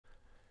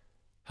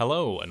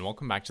Hello and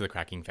welcome back to the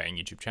Cracking FAANG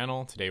YouTube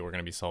channel. Today we're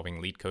going to be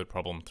solving Leetcode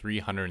problem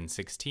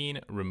 316,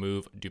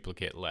 remove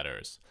duplicate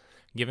letters.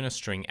 Given a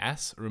string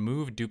S,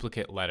 remove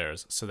duplicate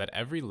letters so that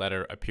every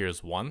letter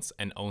appears once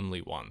and only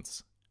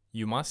once.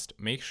 You must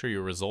make sure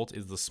your result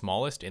is the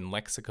smallest in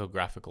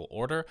lexicographical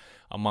order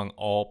among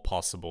all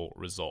possible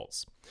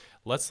results.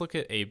 Let's look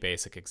at a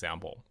basic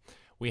example.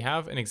 We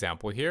have an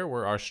example here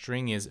where our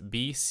string is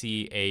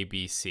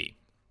BCABC.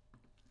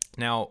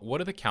 Now,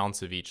 what are the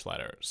counts of each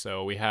letter?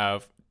 So we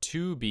have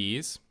two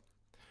B's,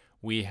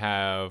 we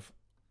have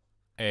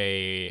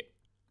a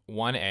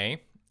 1A,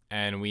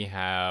 and we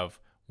have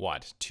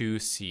what? Two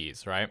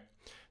C's, right?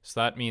 So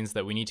that means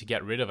that we need to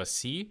get rid of a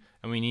C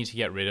and we need to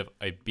get rid of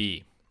a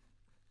B.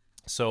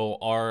 So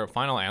our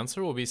final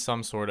answer will be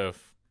some sort of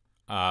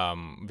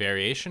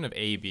variation of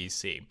A, B,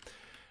 C.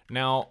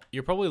 Now,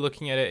 you're probably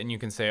looking at it and you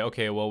can say,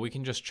 okay, well, we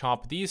can just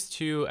chop these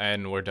two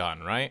and we're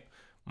done, right?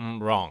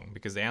 Wrong,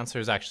 because the answer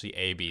is actually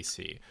A, B,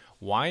 C.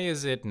 Why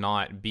is it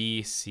not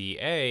B, C,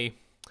 A,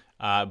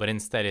 but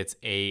instead it's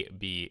A,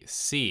 B,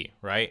 C,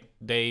 right?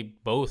 They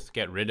both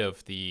get rid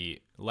of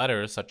the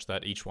letters such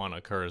that each one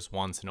occurs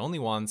once and only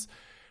once.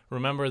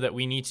 Remember that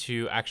we need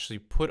to actually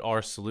put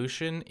our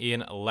solution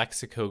in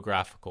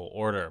lexicographical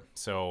order.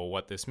 So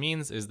what this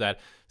means is that,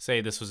 say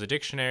this was a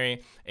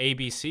dictionary,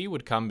 ABC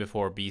would come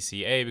before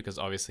BCA because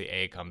obviously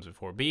A comes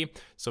before B.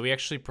 So we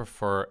actually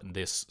prefer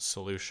this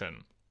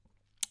solution.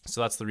 So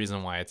that's the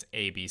reason why it's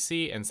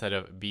ABC instead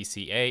of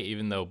BCA,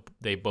 even though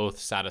they both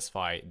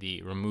satisfy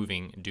the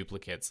removing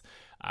duplicates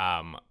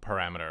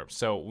parameter.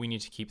 So we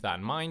need to keep that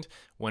in mind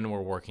when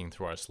we're working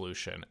through our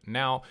solution.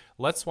 Now,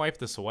 let's wipe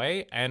this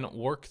away and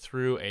work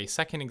through a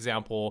second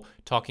example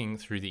talking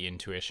through the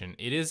intuition.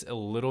 It is a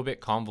little bit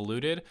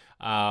convoluted,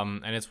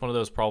 and it's one of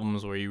those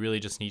problems where you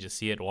really just need to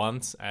see it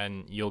once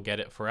and you'll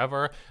get it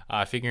forever.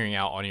 Figuring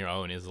out on your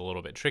own is a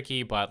little bit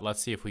tricky, but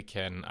let's see if we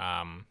can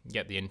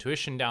get the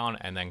intuition down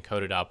and then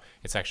code it up.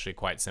 It's actually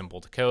quite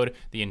simple to code.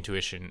 The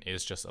intuition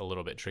is just a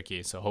little bit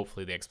tricky, so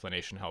hopefully the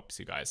explanation helps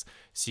you guys.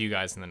 See you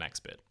guys in the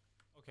next bit.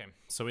 Okay,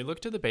 so we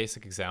looked at the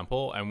basic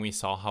example and we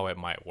saw how it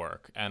might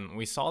work. And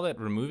we saw that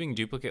removing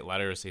duplicate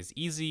letters is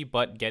easy,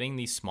 but getting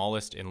the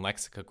smallest in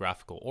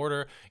lexicographical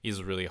order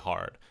is really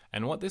hard.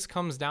 And what this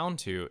comes down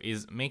to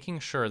is making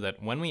sure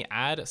that when we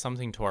add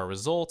something to our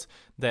result,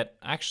 that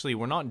actually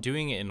we're not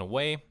doing it in a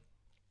way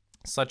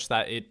such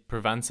that it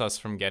prevents us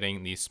from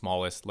getting the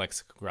smallest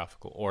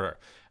lexicographical order.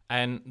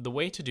 And the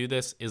way to do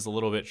this is a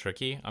little bit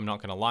tricky, I'm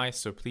not gonna lie,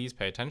 so please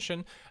pay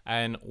attention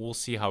and we'll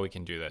see how we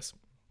can do this.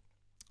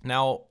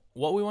 Now,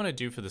 what we want to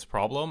do for this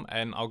problem,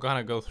 and I'll kind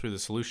of go through the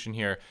solution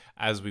here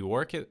as we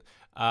work it.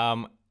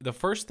 The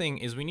first thing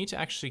is we need to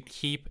actually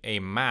keep a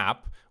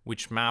map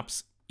which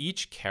maps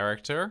each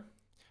character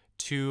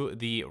to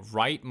the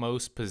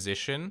rightmost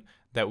position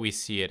that we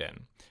see it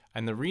in.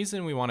 And the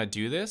reason we want to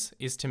do this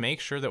is to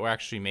make sure that we're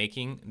actually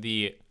making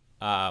the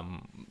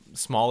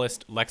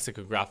smallest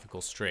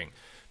lexicographical string.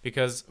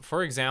 Because,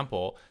 for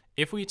example,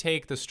 if we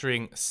take the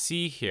string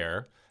C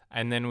here,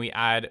 and then we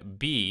add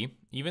B,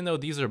 even though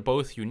these are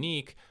both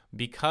unique,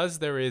 because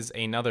there is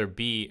another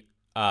B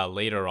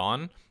later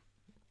on,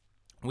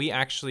 we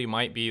actually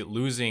might be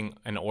losing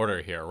an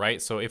order here, right?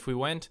 So if we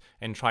went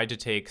and tried to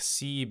take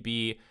C,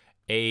 B,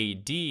 A,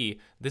 D,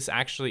 this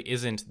actually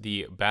isn't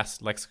the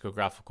best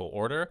lexicographical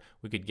order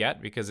we could get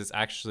because it's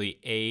actually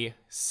A,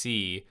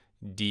 C,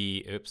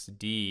 D,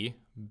 D,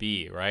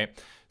 B, right?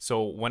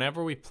 So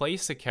whenever we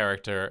place a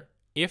character,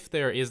 if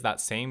there is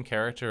that same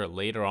character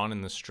later on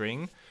in the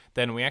string,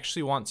 then we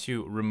actually want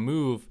to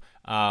remove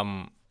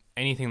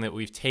anything that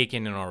we've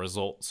taken in our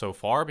result so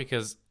far,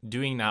 because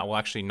doing that will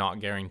actually not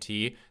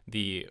guarantee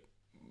the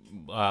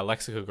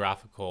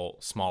lexicographical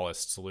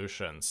smallest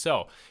solution.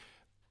 So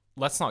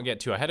let's not get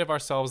too ahead of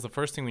ourselves. The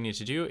first thing we need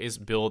to do is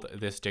build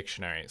this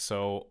dictionary.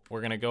 So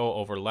we're going to go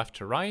over left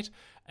to right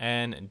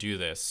and do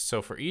this.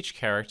 So for each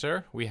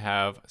character, we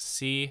have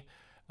C,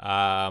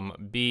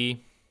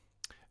 B,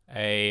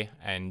 A,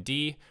 and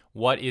D.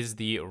 What is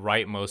the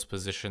rightmost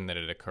position that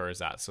it occurs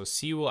at? So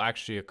C will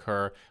actually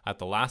occur at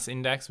the last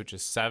index, which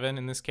is 7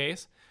 in this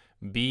case.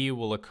 B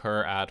will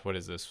occur at, what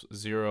is this?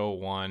 0,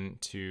 1,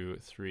 2,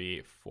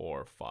 3,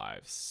 4,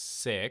 5,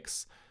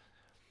 6.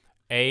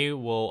 A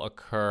will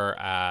occur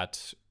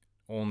at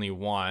only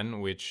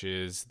 1, which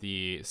is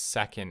the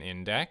second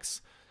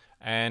index.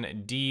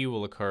 And D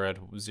will occur at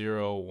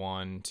 0,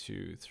 1,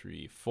 2,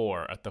 3,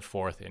 4 at the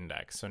fourth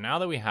index. So now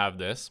that we have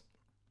this,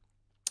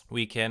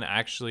 we can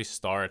actually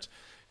start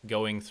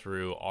going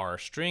through our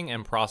string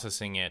and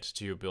processing it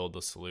to build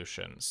the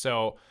solution.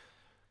 So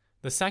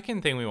the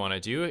second thing we want to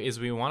do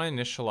is we want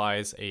to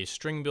initialize a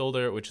string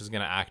builder, which is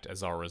going to act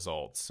as our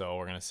result. So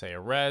we're going to say a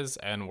res,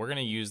 and we're going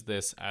to use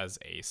this as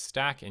a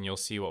stack, and you'll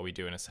see what we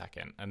do in a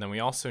second. And then we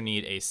also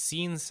need a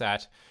scene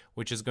set,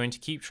 which is going to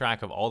keep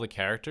track of all the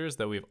characters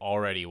that we've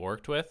already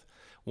worked with.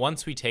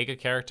 Once we take a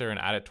character and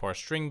add it to our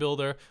string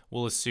builder,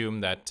 we'll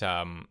assume that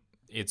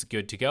it's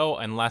good to go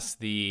unless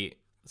the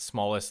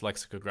smallest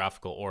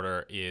lexicographical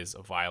order is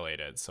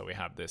violated. So we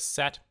have this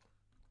set.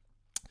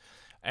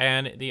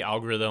 and the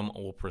algorithm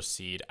will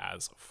proceed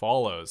as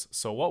follows.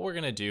 So what we're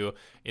going to do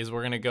is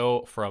we're going to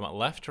go from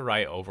left to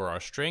right over our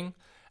string,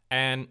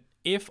 and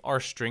if our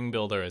string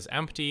builder is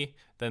empty,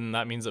 then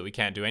that means that we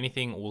can't do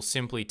anything. We'll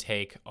simply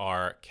take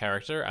our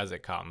character as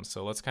it comes.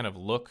 So let's kind of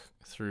look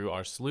through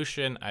our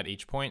solution at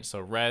each point. So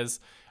res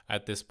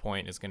at this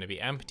point is going to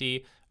be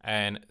empty,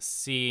 and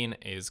scene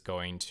is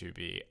going to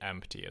be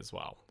empty as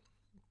well.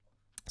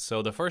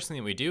 So the first thing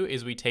that we do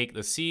is we take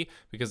the C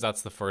because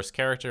that's the first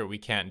character. We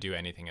can't do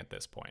anything at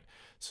this point.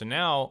 So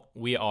now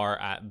we are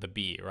at the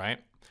B, right?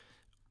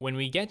 When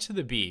we get to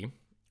the B,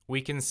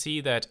 we can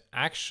see that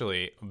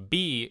actually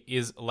B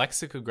is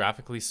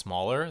lexicographically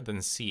smaller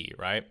than C,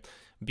 right?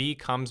 B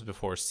comes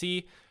before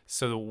C,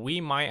 so we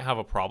might have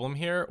a problem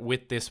here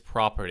with this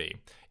property.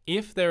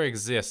 If there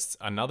exists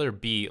another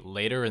B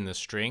later in the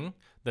string,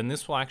 then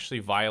this will actually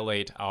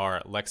violate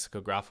our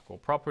lexicographical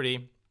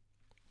property.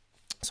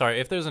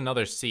 Sorry, if there's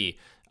another C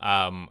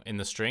in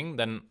the string,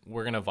 then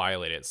we're going to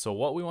violate it. So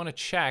what we want to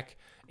check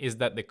is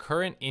that the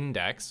current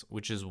index,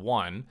 which is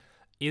 1,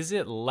 is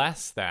it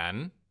less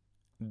than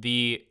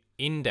the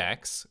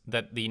index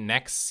that the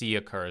next C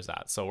occurs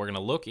at? So we're going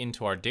to look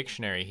into our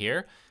dictionary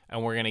here,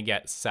 and we're going to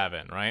get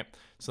 7, right?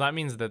 So that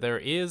means that there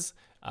is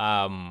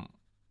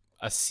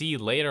a C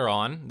later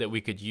on that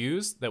we could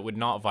use that would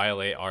not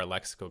violate our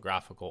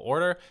lexicographical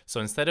order. So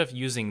instead of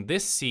using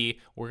this C,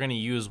 we're going to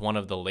use one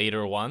of the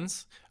later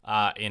ones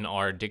in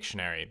our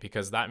dictionary,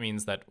 because that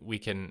means that we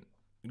can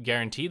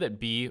guarantee that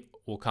B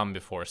will come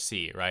before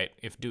C, right?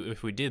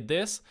 If we did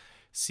this,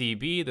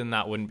 CB, then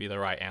that wouldn't be the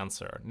right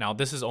answer. Now,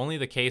 this is only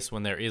the case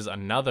when there is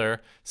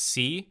another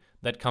C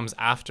that comes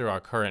after our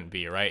current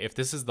B, right? If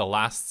this is the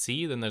last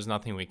C, then there's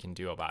nothing we can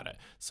do about it.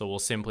 So we'll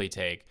simply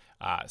take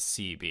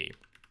CB.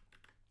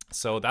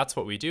 So that's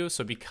what we do.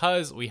 So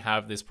because we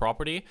have this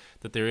property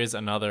that there is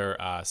another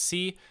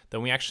C,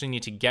 then we actually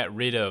need to get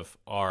rid of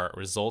our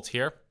result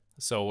here.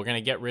 So we're going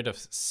to get rid of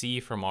C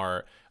from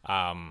our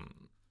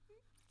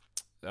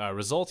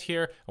result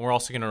here, and we're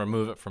also going to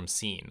remove it from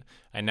scene.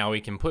 And now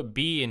we can put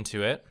B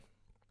into it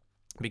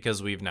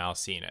because we've now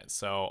seen it.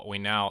 So we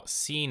now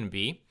seen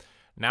B.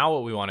 Now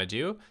what we want to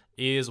do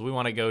is we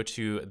want to go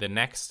to the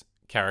next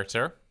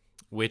character,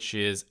 which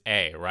is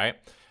A, right?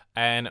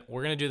 And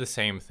we're going to do the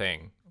same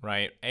thing,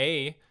 right?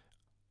 A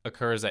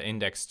occurs at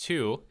index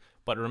 2,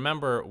 but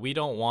remember, we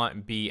don't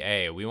want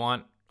BA. We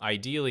want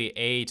ideally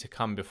A to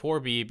come before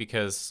B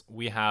because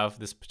we have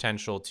this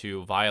potential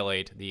to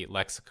violate the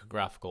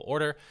lexicographical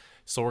order.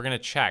 So we're going to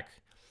check,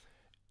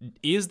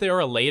 is there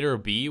a later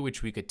B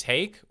which we could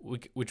take,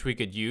 which we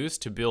could use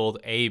to build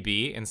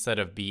AB instead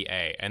of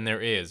BA? And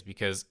there is,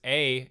 because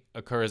A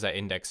occurs at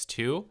index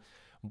 2,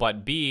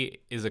 but B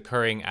is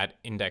occurring at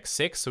index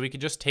 6. So we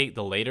could just take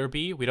the later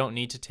B. We don't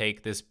need to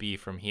take this B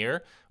from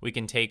here. We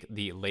can take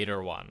the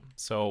later one.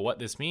 So what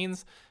this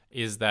means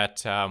is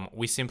that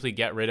we simply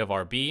get rid of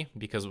our B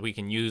because we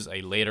can use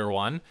a later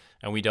one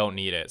and we don't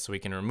need it. So we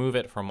can remove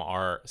it from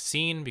our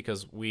scene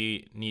because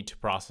we need to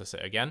process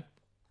it again.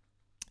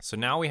 So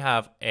now we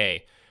have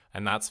A,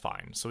 and that's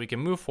fine. So we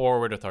can move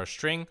forward with our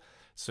string.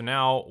 So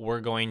now we're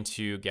going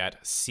to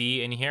get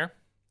C in here,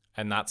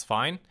 and that's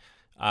fine.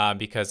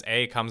 Because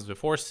A comes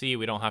before C,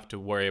 we don't have to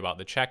worry about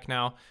the check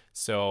now.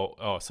 So,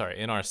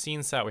 in our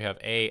scene set, we have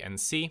A and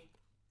C.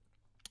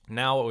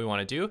 Now what we want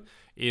to do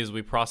is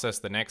we process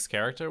the next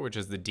character, which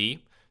is the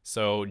D.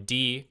 So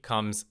D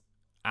comes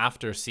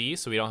after C,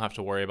 so we don't have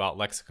to worry about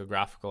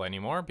lexicographical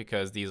anymore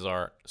because these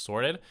are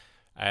sorted,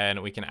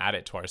 and we can add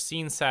it to our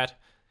scene set.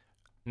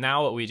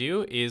 Now what we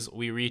do is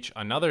we reach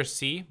another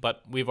C,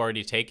 but we've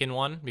already taken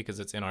one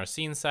because it's in our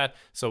scene set,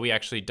 so we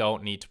actually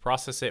don't need to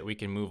process it. We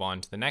can move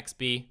on to the next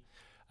B.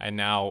 And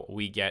now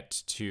we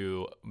get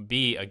to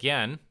B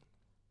again.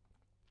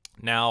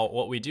 Now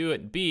what we do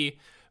at B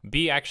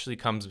actually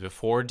comes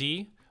before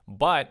D,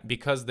 but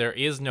because there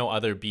is no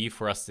other B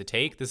for us to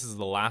take, this is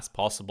the last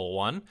possible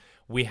one,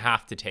 we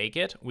have to take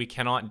it. We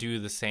cannot do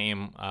the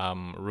same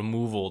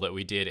removal that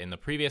we did in the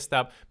previous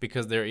step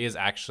because there is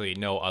actually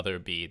no other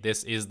B.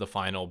 This is the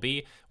final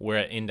B. We're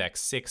at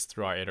index 6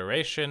 through our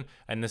iteration,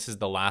 and this is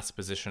the last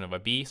position of a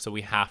B, so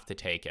we have to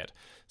take it.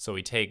 So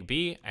we take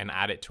B and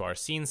add it to our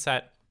scene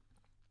set.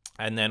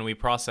 And then we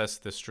process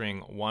the string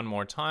one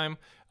more time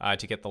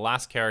to get the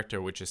last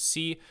character, which is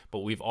C, but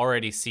we've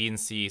already seen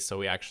C, so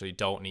we actually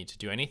don't need to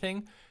do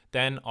anything.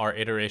 Then our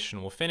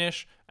iteration will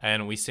finish,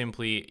 and we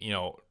simply,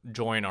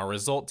 join our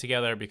result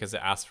together because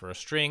it asks for a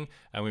string,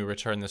 and we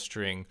return the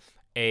string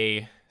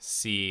A,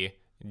 C,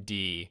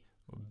 D,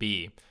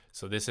 B.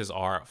 So this is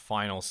our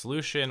final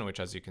solution, which,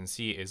 as you can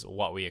see, is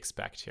what we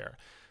expect here.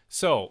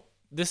 So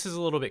this is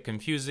a little bit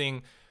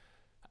confusing.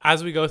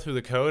 As we go through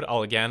the code,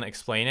 I'll again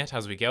explain it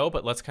as we go,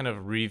 but let's kind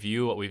of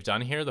review what we've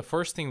done here. The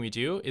first thing we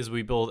do is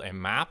we build a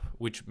map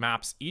which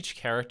maps each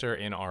character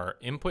in our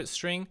input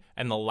string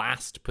and the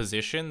last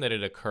position that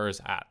it occurs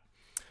at.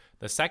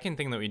 The second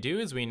thing that we do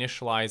is we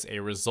initialize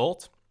a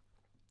result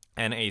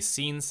and a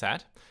scene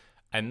set.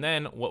 And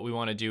then what we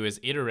want to do is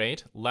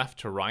iterate left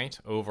to right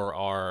over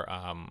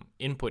our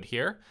input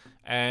here.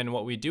 And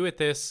what we do with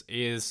this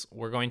is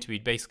we're going to be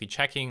basically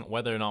checking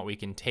whether or not we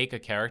can take a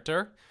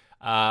character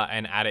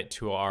and add it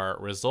to our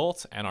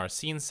result and our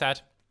scene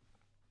set.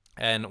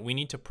 And we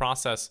need to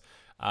process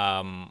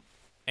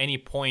any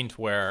point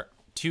where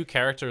two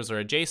characters are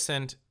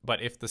adjacent,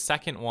 but if the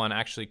second one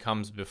actually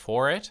comes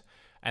before it,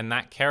 and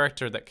that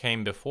character that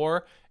came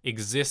before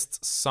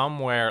exists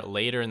somewhere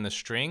later in the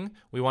string,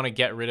 we want to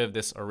get rid of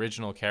this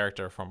original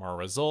character from our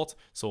result.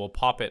 So we'll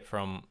pop it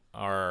from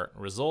our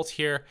result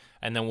here,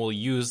 and then we'll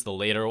use the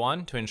later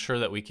one to ensure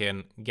that we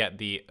can get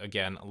the,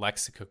 again,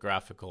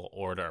 lexicographical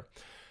order.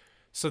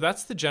 So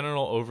that's the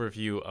general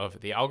overview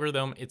of the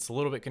algorithm. It's a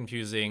little bit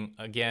confusing.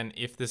 Again,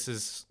 if this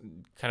is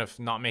kind of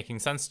not making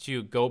sense to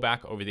you, go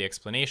back over the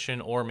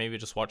explanation or maybe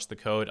just watch the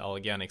code. I'll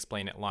again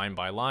explain it line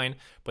by line,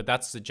 but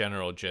that's the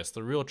general gist.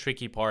 The real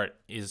tricky part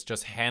is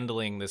just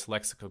handling this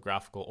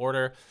lexicographical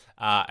order.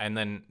 And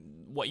then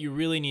what you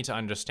really need to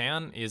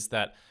understand is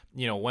that,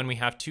 you know, when we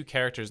have two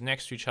characters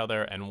next to each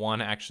other and one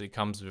actually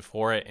comes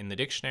before it in the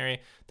dictionary,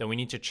 then we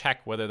need to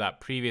check whether that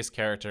previous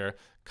character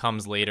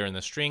comes later in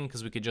the string,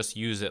 because we could just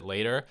use it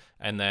later.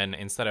 And then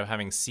instead of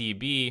having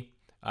CB,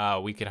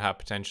 we could have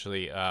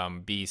potentially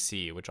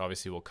BC, which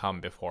obviously will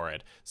come before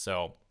it.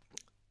 So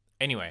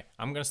anyway,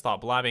 I'm going to stop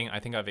blabbing. I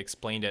think I've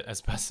explained it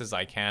as best as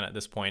I can at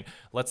this point.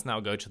 Let's now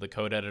go to the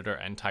code editor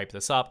and type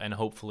this up, and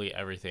hopefully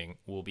everything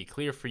will be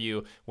clear for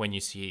you when you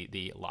see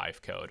the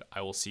live code.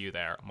 I will see you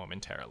there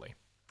momentarily.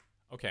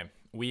 Okay,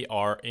 we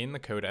are in the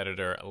code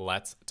editor.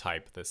 Let's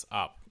type this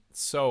up.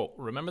 So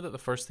remember that the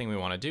first thing we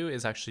want to do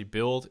is actually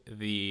build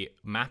the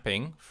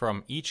mapping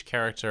from each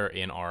character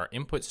in our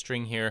input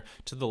string here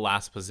to the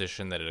last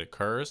position that it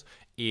occurs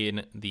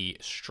in the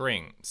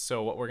string.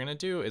 So what we're going to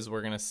do is we're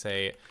going to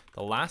say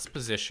the last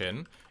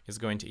position is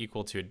going to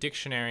equal to a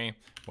dictionary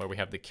where we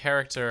have the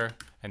character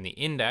and the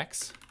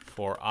index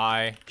for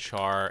I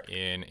char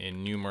in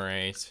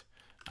enumerate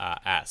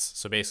S.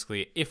 So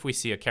basically, if we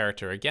see a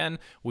character again,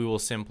 we will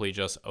simply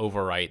just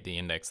overwrite the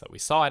index that we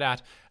saw it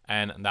at,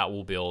 and that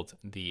will build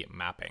the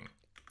mapping.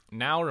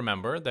 Now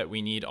remember that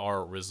we need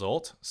our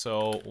result,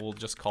 so we'll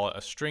just call it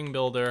a string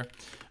builder,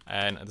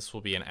 and this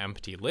will be an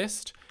empty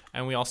list.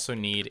 And we also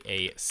need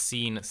a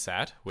scene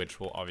set, which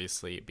will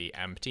obviously be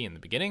empty in the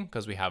beginning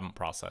because we haven't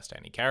processed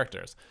any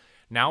characters.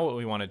 Now what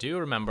we want to do,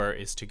 remember,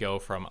 is to go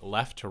from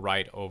left to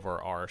right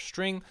over our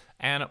string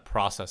and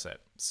process it.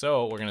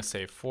 So we're going to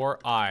say for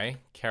I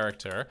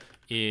character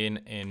in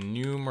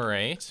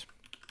enumerate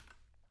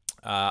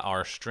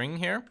our string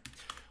here.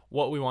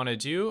 What we want to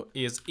do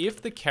is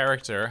if the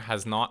character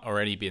has not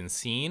already been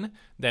seen,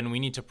 then we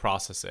need to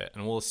process it.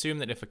 And we'll assume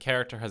that if a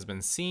character has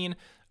been seen,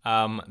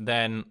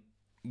 then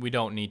we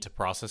don't need to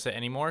process it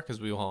anymore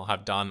because we will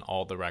have done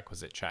all the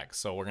requisite checks.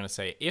 So we're going to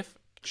say if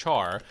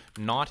char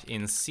not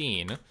in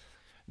seen,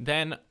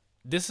 then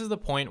this is the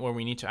point where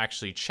we need to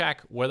actually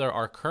check whether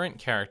our current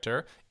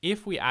character,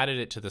 if we added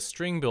it to the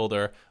string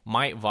builder,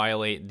 might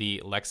violate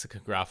the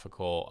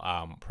lexicographical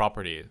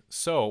property.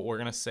 So we're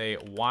going to say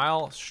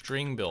while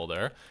string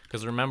builder,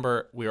 because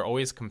remember, we are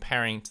always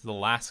comparing to the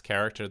last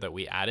character that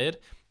we added.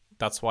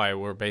 That's why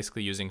we're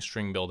basically using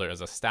string builder as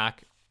a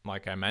stack,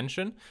 like I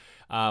mentioned.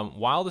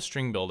 While the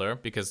string builder,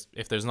 because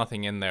if there's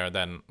nothing in there,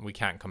 then we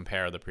can't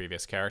compare the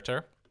previous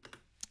character.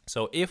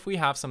 So if we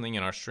have something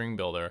in our string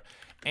builder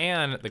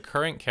and the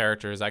current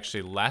character is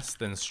actually less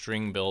than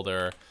string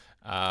builder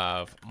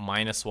of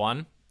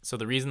 -1, so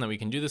the reason that we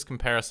can do this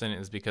comparison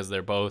is because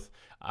they're both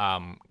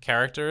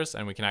characters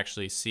and we can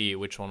actually see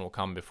which one will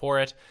come before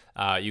it.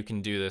 You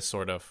can do this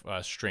sort of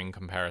string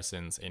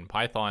comparisons in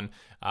Python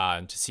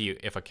to see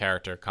if a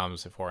character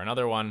comes before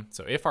another one.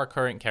 So if our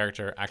current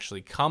character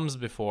actually comes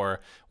before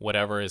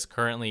whatever is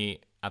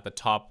currently at the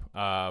top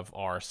of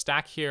our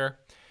stack here,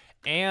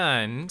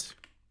 and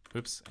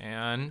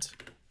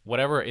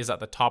whatever is at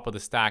the top of the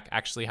stack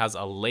actually has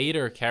a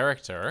later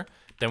character,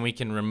 then we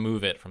can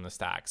remove it from the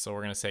stack. So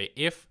we're going to say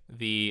if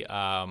the,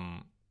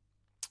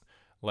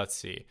 let's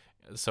see,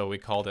 so we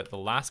called it the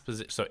last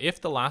position. So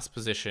if the last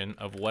position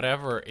of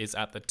whatever is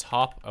at the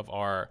top of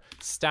our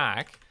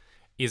stack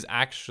is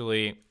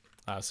actually,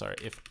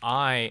 if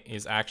I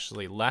is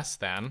actually less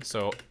than,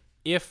 so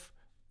if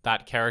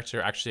that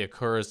character actually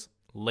occurs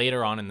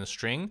later on in the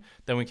string,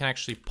 then we can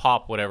actually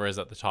pop whatever is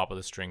at the top of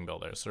the string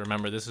builder. So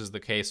remember, this is the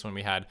case when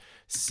we had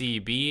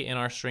CB in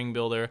our string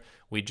builder.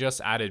 We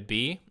just added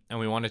B, and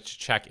we wanted to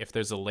check if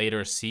there's a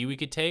later C we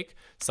could take,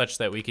 such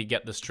that we could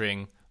get the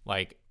string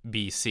like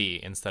BC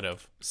instead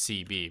of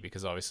CB,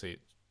 because obviously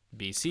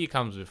BC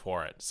comes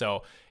before it.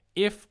 So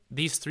if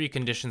these three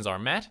conditions are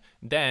met,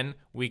 then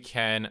we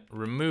can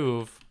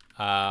remove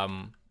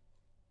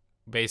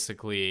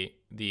basically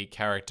the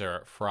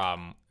character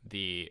from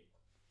the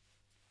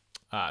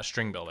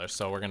string builder.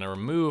 So we're going to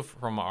remove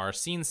from our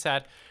scene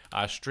set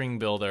string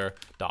builder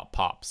dot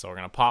pop. So we're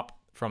going to pop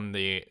from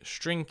the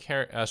string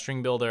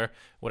builder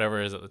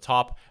whatever is at the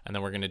top, and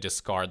then we're going to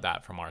discard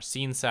that from our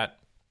scene set.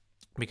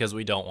 because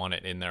we don't want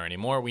it in there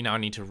anymore. We now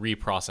need to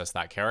reprocess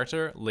that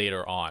character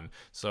later on.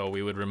 So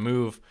we would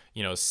remove,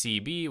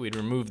 CB, we'd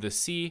remove the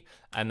C,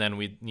 and then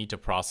we need to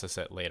process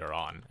it later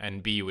on,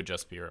 and B would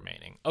just be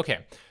remaining.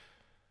 Okay.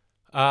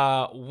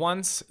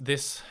 Once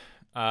this,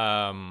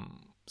 after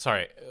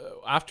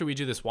we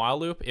do this while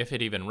loop, if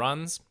it even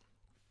runs,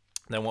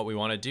 then what we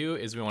want to do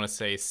is we want to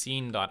say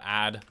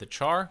scene.add the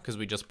char, because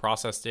we just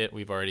processed it.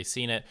 We've already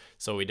seen it,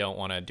 so we don't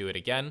want to do it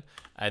again.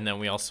 And then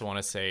we also want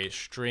to say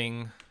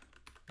string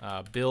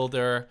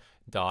builder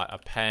dot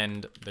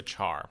append the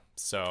char.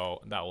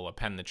 So that will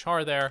append the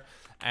char there.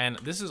 And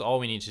this is all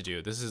we need to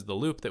do. This is the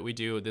loop that we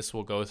do. This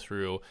will go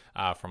through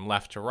from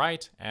left to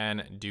right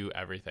and do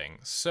everything.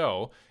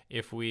 So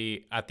if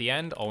we, at the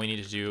end, all we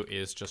need to do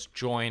is just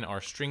join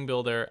our string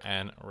builder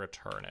and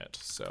return it.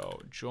 So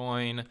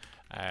join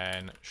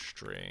and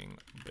string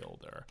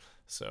builder.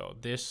 So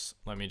this,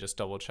 let me just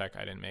double check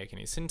I didn't make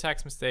any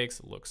syntax mistakes.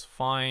 It looks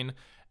fine.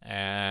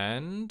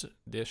 And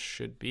this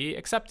should be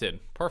accepted.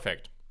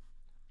 Perfect.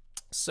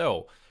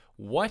 So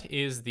what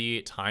is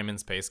the time and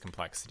space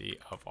complexity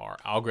of our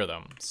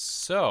algorithm?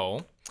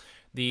 So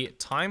the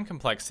time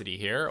complexity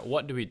here,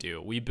 what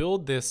do? We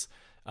build this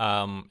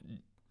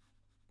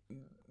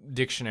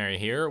dictionary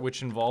here,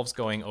 which involves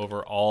going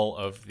over all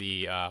of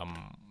the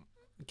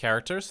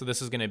characters. So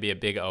this is going to be a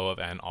big O of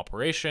n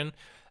operation.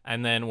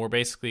 And then we're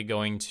basically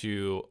going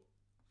to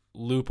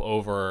loop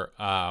over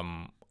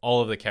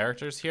all of the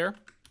characters here.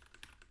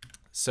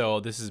 So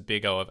this is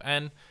big O of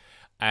n.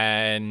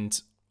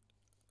 And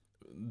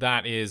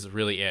that is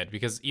really it,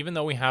 because even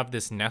though we have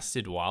this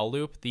nested while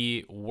loop,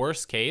 the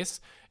worst case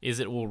is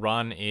it will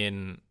run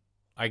in,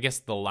 I guess,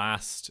 the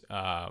last,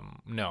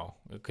 no,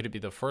 could it be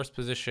the first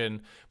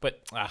position?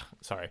 But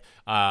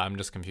I'm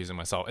just confusing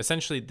myself.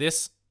 Essentially,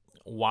 this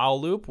while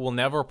loop will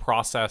never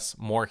process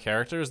more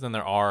characters than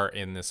there are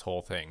in this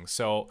whole thing.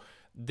 So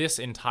this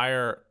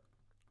entire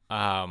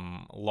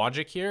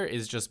logic here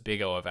is just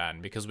big O of n,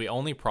 because we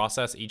only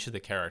process each of the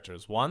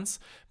characters once,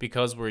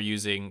 because we're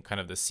using kind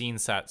of the scene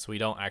set, so we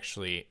don't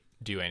actually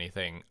do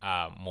anything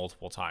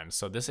multiple times.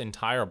 So this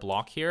entire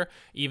block here,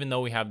 even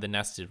though we have the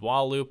nested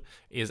while loop,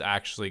 is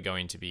actually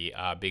going to be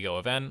big O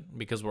of n,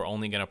 because we're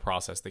only going to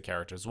process the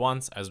characters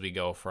once as we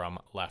go from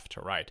left to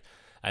right.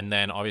 And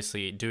then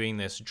obviously doing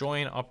this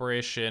join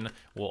operation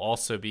will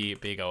also be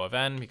big O of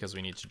n, because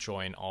we need to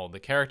join all the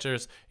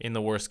characters. In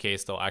the worst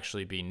case, there'll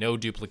actually be no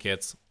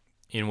duplicates,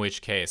 in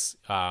which case,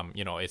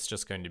 it's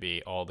just going to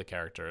be all the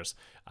characters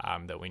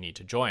that we need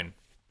to join.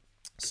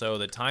 So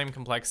the time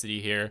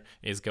complexity here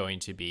is going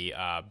to be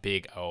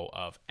big O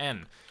of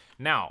n.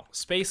 Now,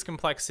 space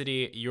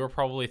complexity, you're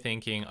probably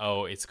thinking,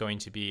 oh, it's going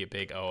to be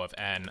big O of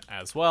n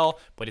as well,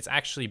 but it's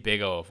actually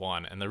big O of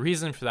 1. And the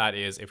reason for that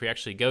is, if we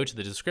actually go to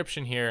the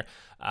description here,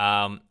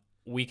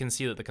 we can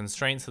see that the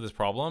constraints of this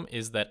problem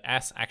is that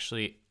S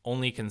actually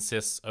only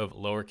consists of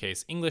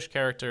lowercase English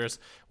characters,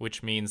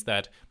 which means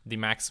that the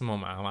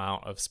maximum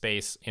amount of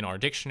space in our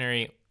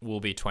dictionary will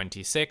be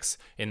 26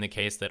 in the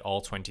case that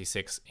all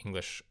 26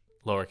 English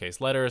lowercase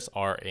letters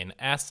are in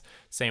S.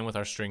 Same with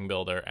our string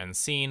builder and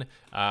scene.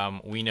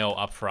 We know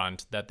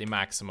upfront that the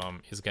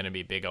maximum is going to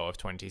be big O of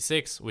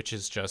 26, which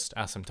is just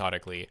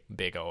asymptotically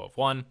big O of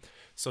 1.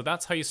 So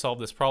that's how you solve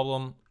this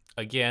problem.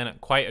 Again,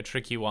 quite a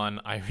tricky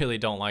one. I really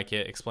don't like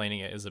it.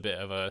 Explaining it is a bit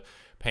of a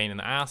pain in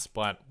the ass,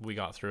 but we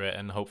got through it,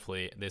 and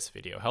hopefully this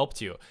video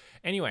helped you.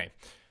 Anyway,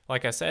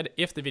 like I said,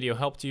 if the video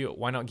helped you,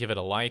 why not give it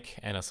a like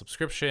and a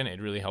subscription? It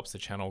really helps the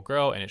channel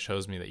grow, and it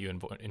shows me that you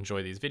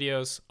enjoy these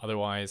videos.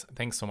 Otherwise,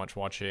 thanks so much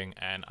for watching,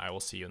 and I will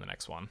see you in the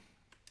next one.